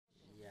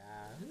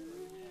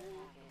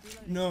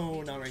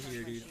No, not right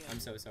here, dude. I'm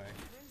so sorry.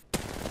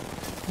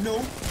 No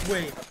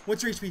way.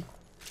 What's your HP?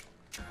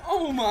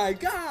 Oh my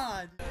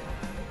god!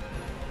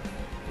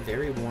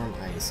 Very warm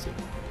ice, dude.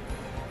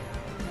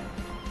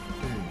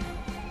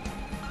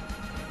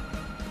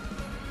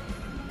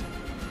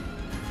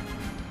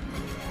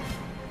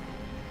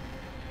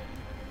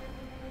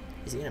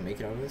 Is he gonna make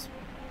it out of this?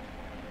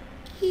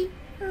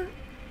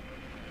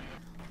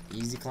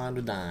 Easy climb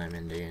to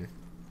diamond, dude.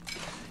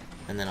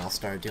 And then I'll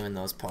start doing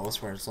those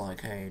posts where it's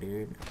like, hey,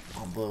 dude,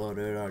 I'm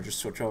bloated. I just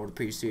switched over to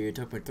PC. It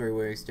took me 3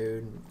 weeks,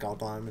 dude. Got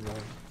diamond, dude.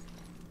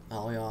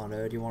 Hell yeah,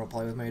 dude. You want to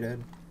play with me,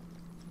 dude?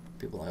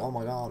 People are like, oh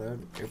my god,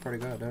 dude. You're pretty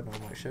good, dude.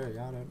 I'm like, shit,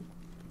 yeah, dude.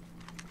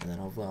 And then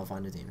hopefully I'll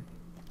find a team.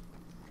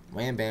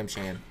 Wham, bam,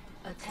 sham.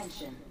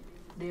 Attention.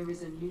 There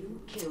is a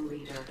new kill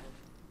leader.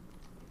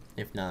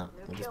 If not,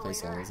 we'll just play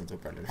solos until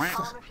Predator. I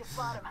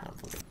don't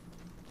fucking...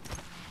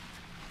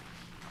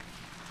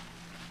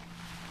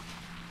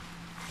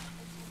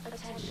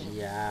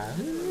 Yeah.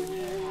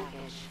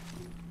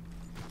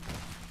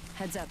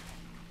 Heads up.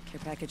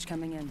 Care package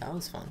coming in. That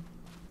was fun.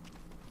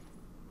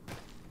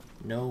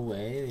 No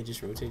way, they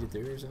just rotated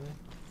through or something?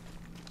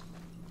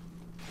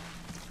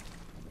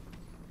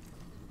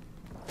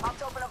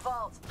 Popped open a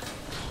vault.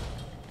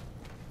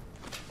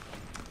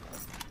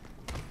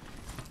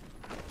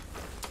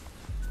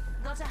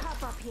 Got a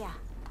hub up here.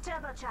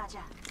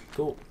 Turbocharger.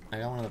 Cool. I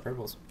got one of the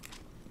purples.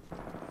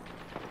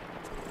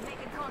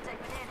 Making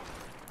contact with enemy.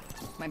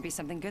 Might be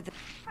something good.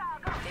 Ah,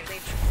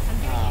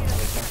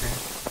 motherfucker.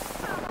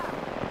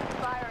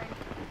 Firing.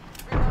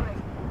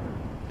 Reloading.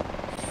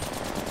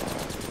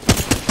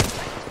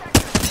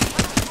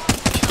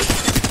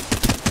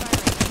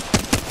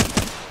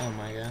 Oh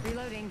my god.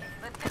 Reloading.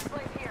 Let's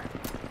display here.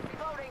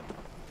 Reloading.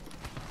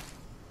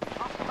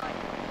 Off the line.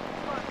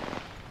 Look.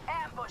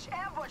 Ambush.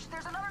 Ambush.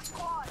 There's another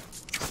squad.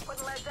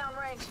 Putting lead down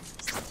range.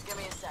 Give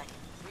me a sec.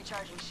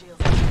 Recharging shield.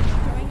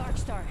 Throwing Arc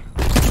Star.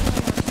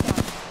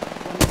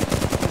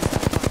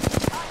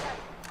 Contact.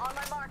 On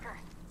my marker.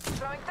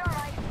 Throwing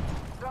thermite.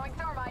 Throwing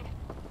thermite.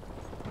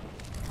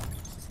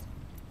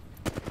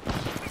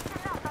 It's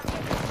enough. I'm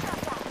getting shut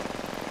down.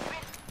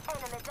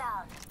 Enemy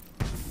down.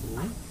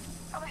 Ooh.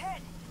 Up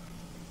ahead.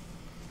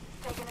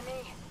 Taking a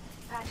knee.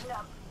 Patching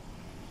up.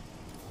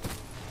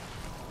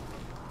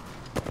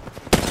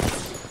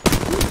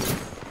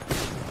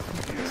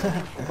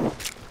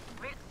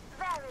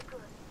 Very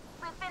good.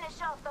 We'll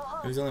finish off the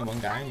whole. There's only one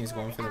guy and he's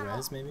going for the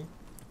res, maybe?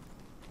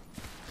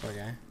 Poor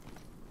guy.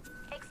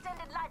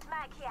 Extended light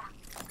mag here.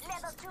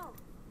 Level 2.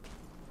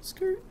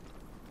 Skirt.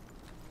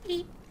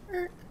 Eat.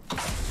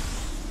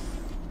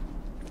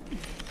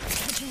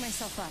 Catching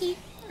myself up. Enemy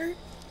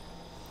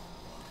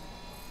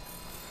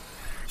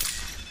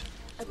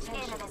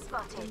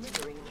spotted.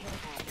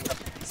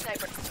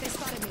 Sniper. They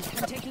spotted me.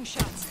 I'm taking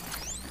shots.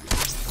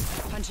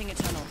 Punching a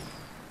tunnel.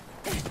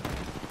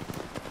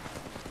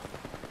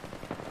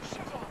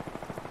 Shooting.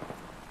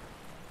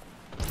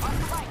 On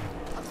the right.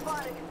 I'm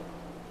spotted.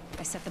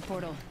 I set the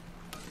portal.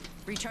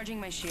 Recharging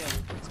my shield.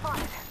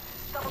 Spotted.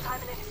 Double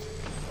timing it.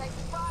 Take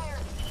fire.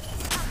 I'm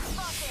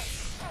spotted.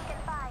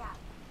 Taking fire.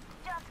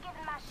 Just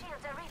giving my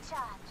shield a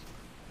recharge.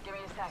 Give me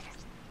a second.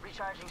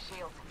 Recharging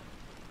shield.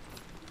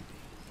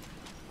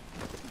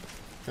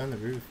 It's on the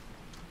roof.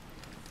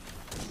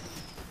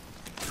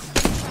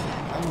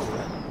 Oh,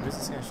 what is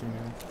this guy shooting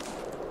at?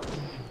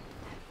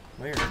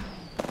 Where?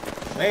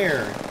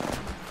 Where?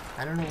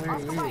 I don't know where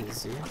he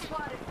is, dude.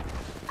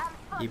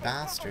 You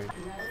bastard.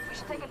 We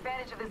should take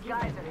advantage of this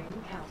geyser.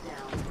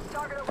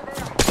 Target over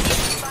there.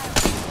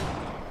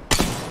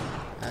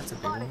 That's a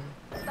big one.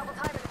 Double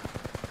timing.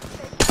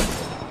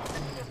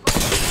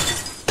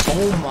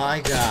 Oh my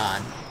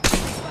god.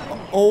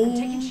 Taking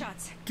Oh,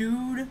 shots.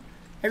 dude.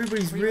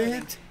 Everybody's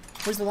ripped.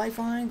 Where's the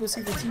lifeline? Go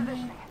save the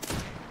teammate.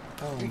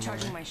 Oh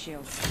Recharging my. my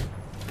shield.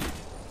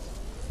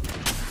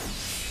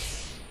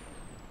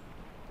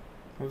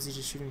 What was he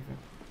just shooting from?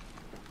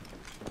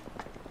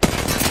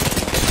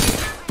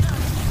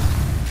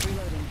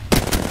 Reloading.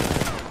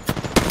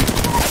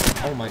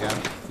 Oh my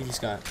god. He just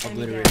got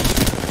obliterated.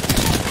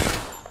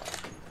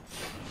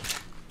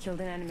 Killed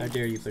an enemy. How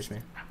dare you push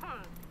me?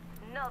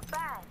 Not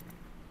bad.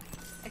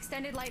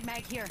 Extended light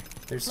mag here.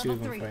 There's Level 2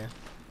 of them 3. for you.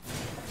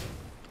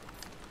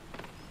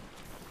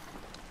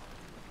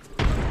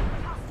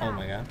 Oh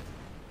my god.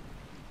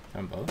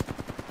 On both?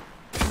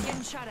 I'm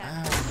getting shot at.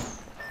 Ow.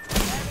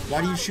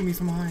 Why do you shoot me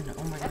from behind?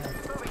 Oh my god.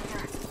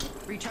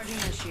 Recharging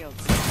my shield.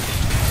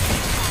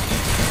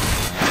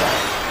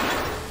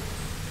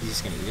 He's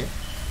just gonna eat it.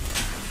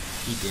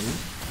 He didn't.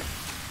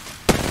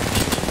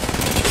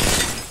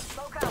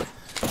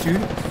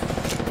 Dude.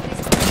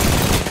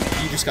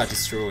 You just got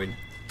destroyed.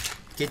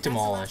 Get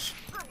demolished.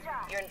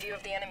 You're in view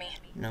of the enemy.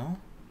 No?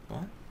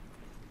 What?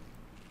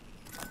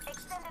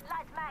 Extended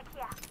light mag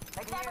here.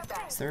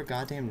 Is there a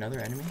goddamn another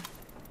enemy?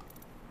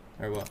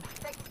 Or what?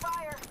 Take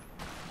fire.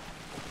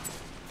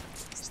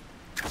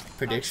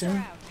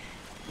 Prediction?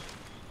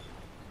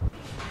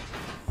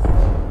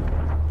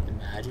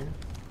 Imagine.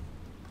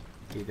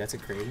 Dude, that's a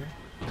crater.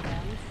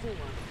 Round 4.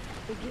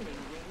 Beginning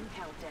ring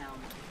countdown.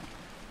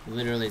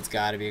 Literally, it's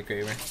gotta be a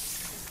Kraber.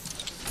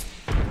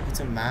 It's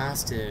a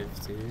Mastiff,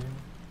 dude. You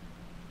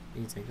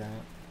can take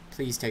that.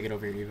 Please take it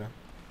over your Eva.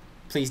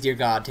 Please, dear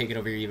God, take it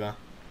over your Eva.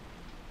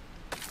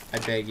 I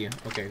beg you.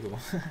 Okay, cool.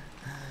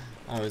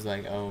 I was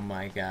like, oh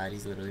my God,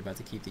 he's literally about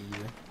to keep the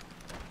Eva.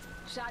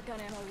 Shotgun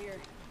ammo here.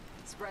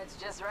 Spread's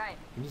just right.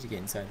 We need to get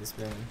inside this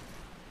building.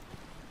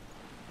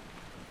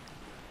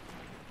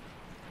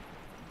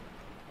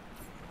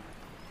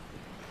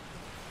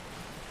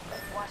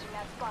 Watching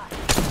that spot.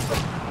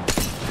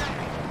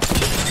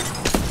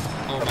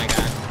 Oh my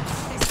God.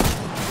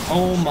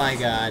 Oh my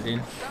God,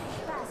 dude.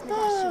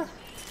 Ah.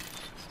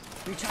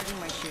 Recharging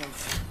my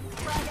shields.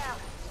 Frag out.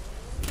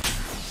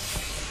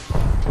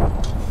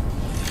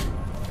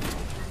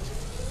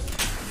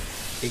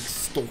 Big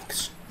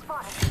stalks.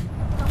 Spotted.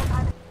 Double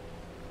time.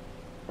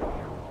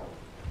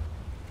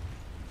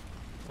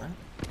 What?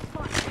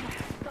 Spotted.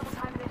 Double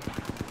time it.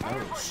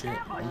 Oh shit.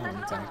 Oh,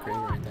 it's on a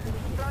Kraber right there.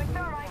 Throwing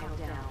thermite.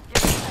 Down.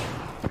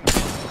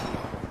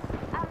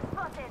 I'm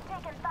spotted.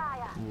 Taking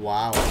fire.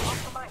 Wow.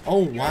 Off the mic.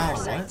 Oh wow,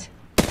 what?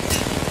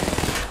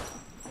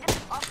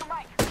 Off the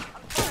mic.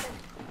 I'm spotted.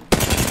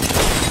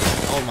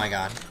 Oh my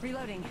God.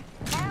 Reloading.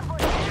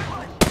 Ambush.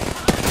 Ambush.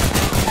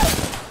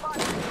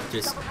 Spotted.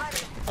 Just. Double time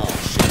it. Oh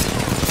shit.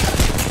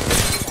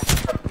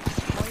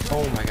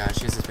 Oh my God,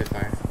 she has a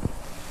Spitfire.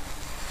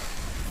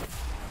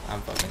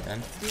 I'm fucking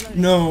done.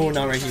 No,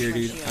 not right here,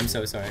 dude. I'm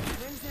so sorry.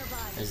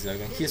 This is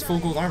okay. He has full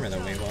gold armor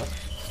though. Wait, what?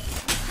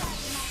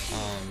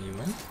 You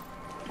win?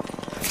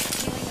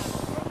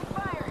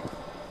 Fire.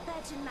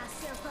 Patching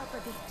myself up a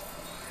bit.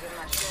 Give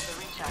my shield a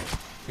recharge.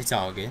 It's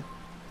all good.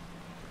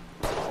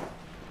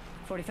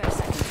 45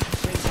 seconds.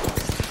 Rings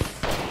close.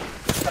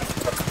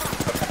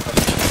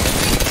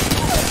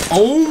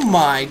 Oh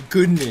my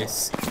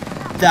goodness.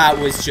 That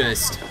was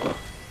just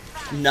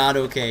not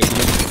okay, dude.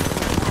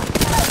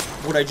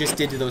 What I just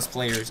did to those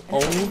players.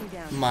 Oh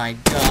my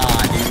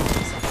God,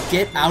 dude.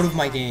 Get out of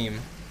my game.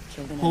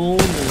 Holy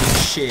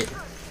shit.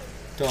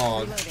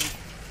 Dog. Reloading.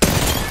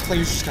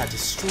 Players just got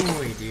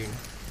destroyed, dude.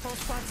 Full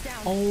squad's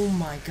down. Oh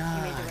my You made the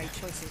God. right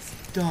choices.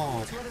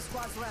 Dog. Two other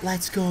squads left.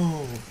 Let's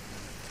go.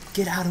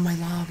 Get out of my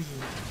lobby.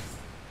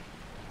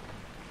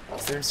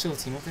 Is there still a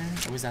team up there?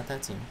 Or was that team?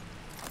 10 seconds.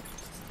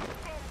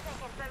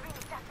 The ring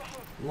just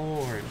ahead.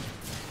 Lord.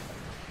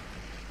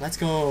 Let's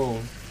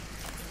go.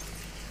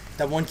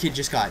 That one kid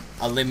just got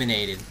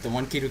eliminated. The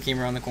one kid who came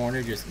around the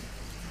corner just...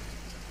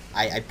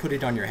 I put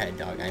it on your head,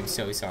 dog. I'm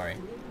so sorry. In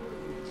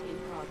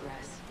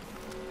progress.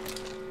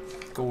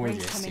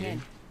 Gorgeous, coming dude.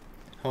 in.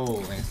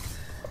 Holy.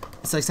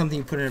 It's like something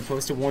you put in a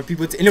post to warn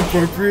people it's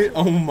inappropriate.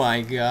 Oh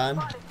my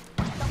God.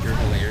 You're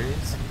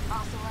hilarious.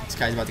 This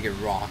guy's about to get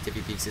rocked if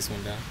he peeks this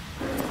window.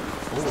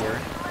 Or...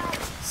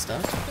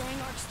 stuff? Throwing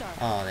Arc Star.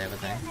 Oh, they have a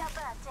thing.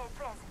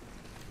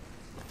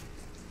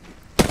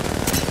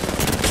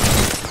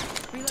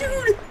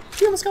 Dude!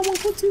 He almost got 1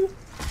 clip too.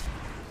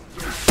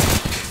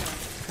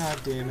 God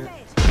damn it.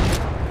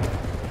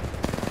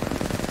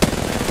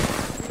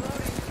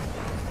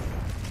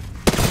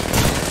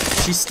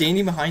 She's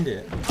standing behind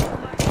it.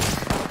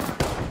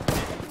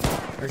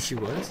 Or she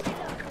was?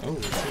 Oh,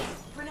 shit.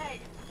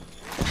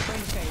 Frame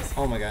phase.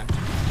 Oh my God.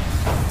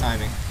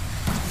 Timing.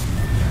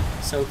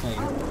 So clean.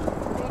 Danger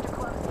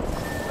close.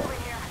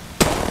 Moving here.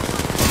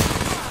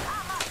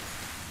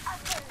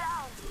 I've been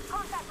down.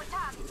 Contact with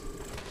target.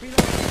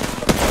 Reloading.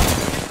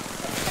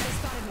 They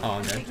spotted me. Oh,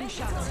 I'm dead. Taking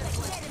shots.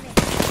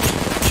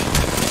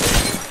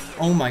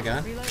 Oh my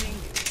God. Reloading.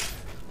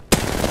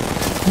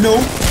 No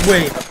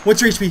way.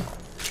 What's your HP?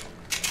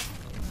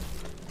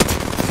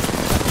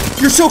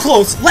 You're so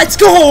close. Let's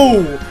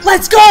go.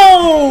 Let's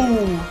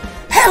go.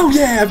 Hell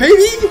yeah,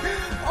 baby.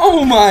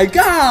 Oh my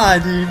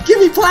God, dude. Give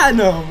me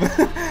platinum.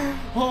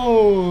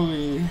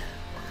 Holy.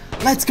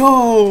 Let's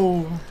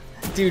go.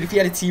 Dude, if he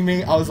had a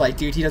teammate, I was like,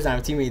 dude, he doesn't have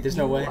a teammate. There's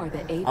no way. You are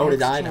the I would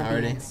have Apex died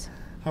already. champions.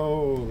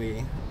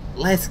 Holy.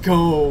 Let's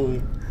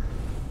go.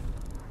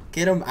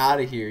 Get him out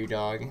of here,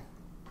 dog.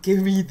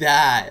 Give me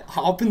that.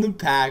 Hop in the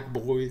pack,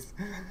 boys.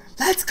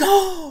 Let's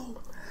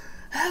go.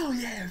 Hell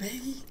yeah,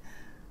 baby.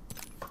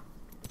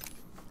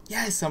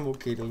 Yes, I'm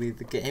okay to leave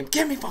the game.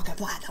 Give me fucking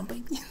platinum,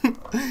 baby.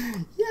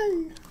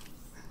 Yay.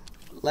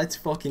 Let's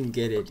fucking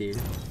get it, dude.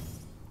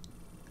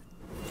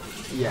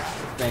 Yeah,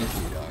 thank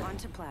you, dog. On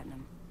to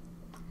platinum.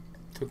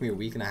 Took me a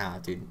week and a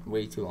half, dude.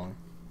 Way too long.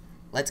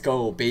 Let's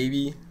go,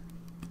 baby.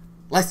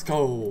 Let's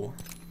go.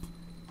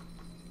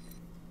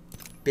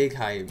 Big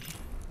hype.